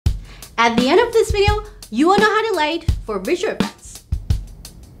At the end of this video, you will know how to light for visual effects.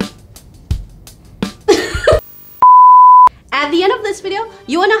 At the end of this video,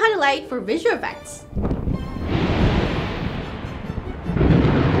 you will know how to light for visual effects.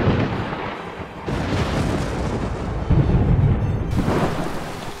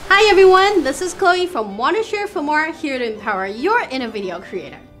 Hi everyone, this is Chloe from Wondershare Filmora, here to empower your inner video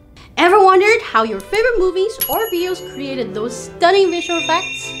creator. Ever wondered how your favorite movies or videos created those stunning visual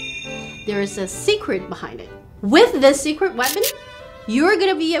effects? There is a secret behind it. With this secret weapon, you're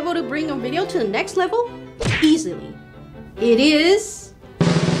gonna be able to bring a video to the next level easily. It is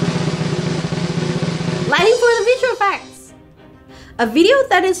lighting for the visual effects. A video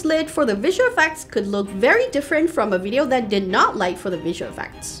that is lit for the visual effects could look very different from a video that did not light for the visual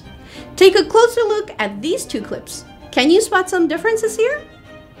effects. Take a closer look at these two clips. Can you spot some differences here?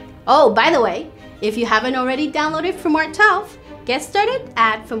 Oh, by the way, if you haven't already downloaded Filmora 12, get started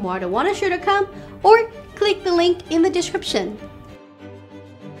at filmora.wondershare.com or click the link in the description.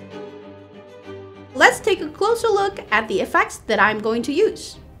 Let's take a closer look at the effects that I'm going to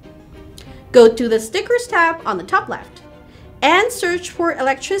use. Go to the Stickers tab on the top left and search for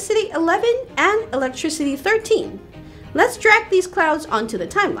Electricity 11 and Electricity 13. Let's drag these clouds onto the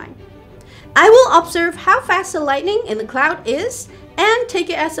timeline. I will observe how fast the lightning in the cloud is and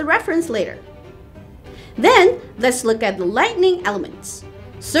take it as a reference later. Then, let's look at the lightning elements.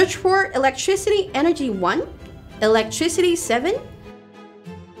 Search for Electricity Energy 1, Electricity 7,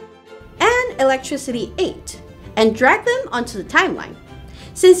 and Electricity 8, and drag them onto the timeline.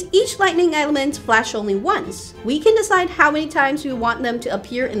 Since each lightning element flashes only once, we can decide how many times we want them to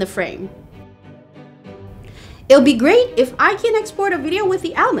appear in the frame. It'll be great if I can export a video with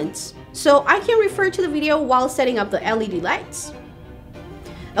the elements, so I can refer to the video while setting up the LED lights.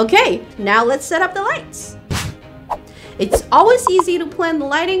 Okay, now let's set up the lights. It's always easy to plan the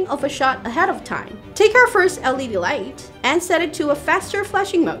lighting of a shot ahead of time. Take our first LED light and set it to a faster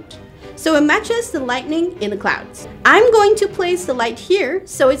flashing mode, so it matches the lightning in the clouds. I'm going to place the light here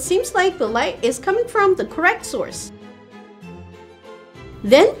so it seems like the light is coming from the correct source.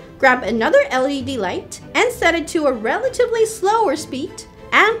 Then grab another LED light and set it to a relatively slower speed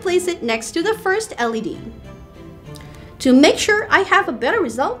and place it next to the first LED. To make sure I have a better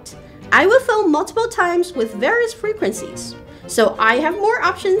result, I will film multiple times with various frequencies, so I have more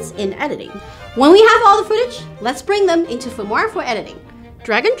options in editing. When we have all the footage, let's bring them into Filmora for editing.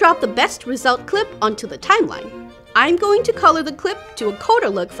 Drag and drop the best result clip onto the timeline. I'm going to color the clip to a colder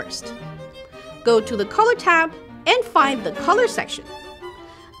look first. Go to the Color tab and find the Color section.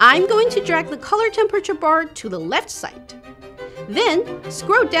 I'm going to drag the color temperature bar to the left side. Then,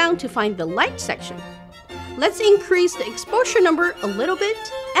 scroll down to find the Light section. Let's increase the exposure number a little bit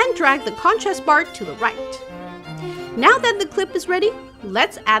and drag the contrast bar to the right. Now that the clip is ready,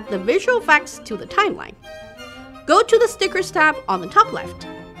 let's add the visual effects to the timeline. Go to the Stickers tab on the top left,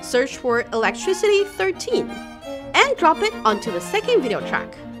 search for Electricity 13, and drop it onto the second video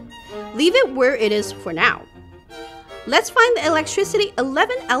track. Leave it where it is for now. Let's find the Electricity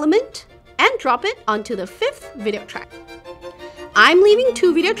 11 element and drop it onto the fifth video track. I'm leaving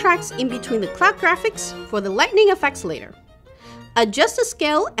two video tracks in between the cloud graphics for the lightning effects later. Adjust the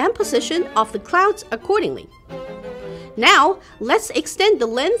scale and position of the clouds accordingly. Now, let's extend the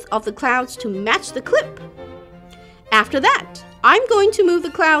length of the clouds to match the clip. After that, I'm going to move the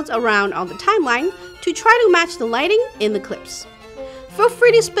clouds around on the timeline to try to match the lighting in the clips. Feel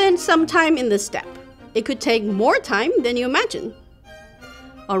free to spend some time in this step. It could take more time than you imagine.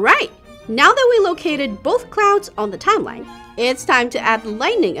 Alright, now that we located both clouds on the timeline, it's time to add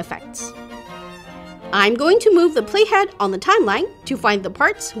lightning effects. I'm going to move the playhead on the timeline to find the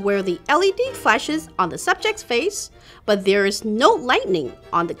parts where the LED flashes on the subject's face, but there is no lightning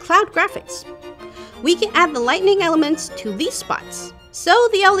on the cloud graphics. We can add the lightning elements to these spots, so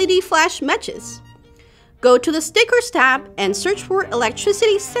the LED flash matches. Go to the Stickers tab and search for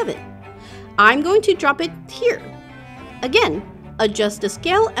Electricity 7. I'm going to drop it here. Again, adjust the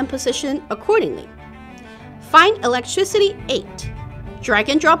scale and position accordingly. Find Electricity 8. Drag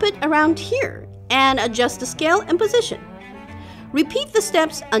and drop it around here and adjust the scale and position. Repeat the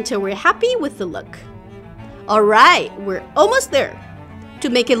steps until we're happy with the look. Alright, we're almost there. To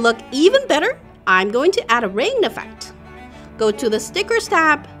make it look even better, I'm going to add a rain effect. Go to the Stickers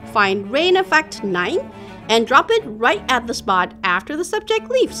tab, find Rain Effect 9, and drop it right at the spot after the subject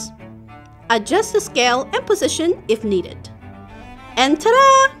leaves. Adjust the scale and position if needed. And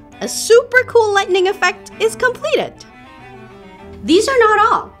ta-da! A super cool lightning effect is completed! These are not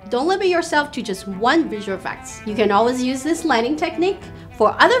all. Don't limit yourself to just one visual effects. You can always use this lighting technique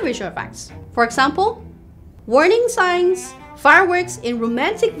for other visual effects. For example, warning signs, fireworks in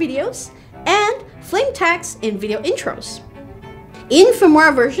romantic videos, and flame tags in video intros. In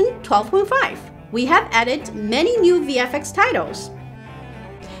Filmora version 12.5, we have added many new VFX titles.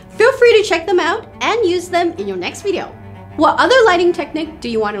 Feel free to check them out and use them in your next video. What other lighting technique do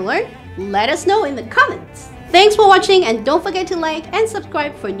you want to learn? Let us know in the comments. Thanks for watching, and don't forget to like and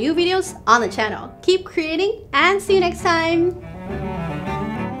subscribe for new videos on the channel. Keep creating and see you next time.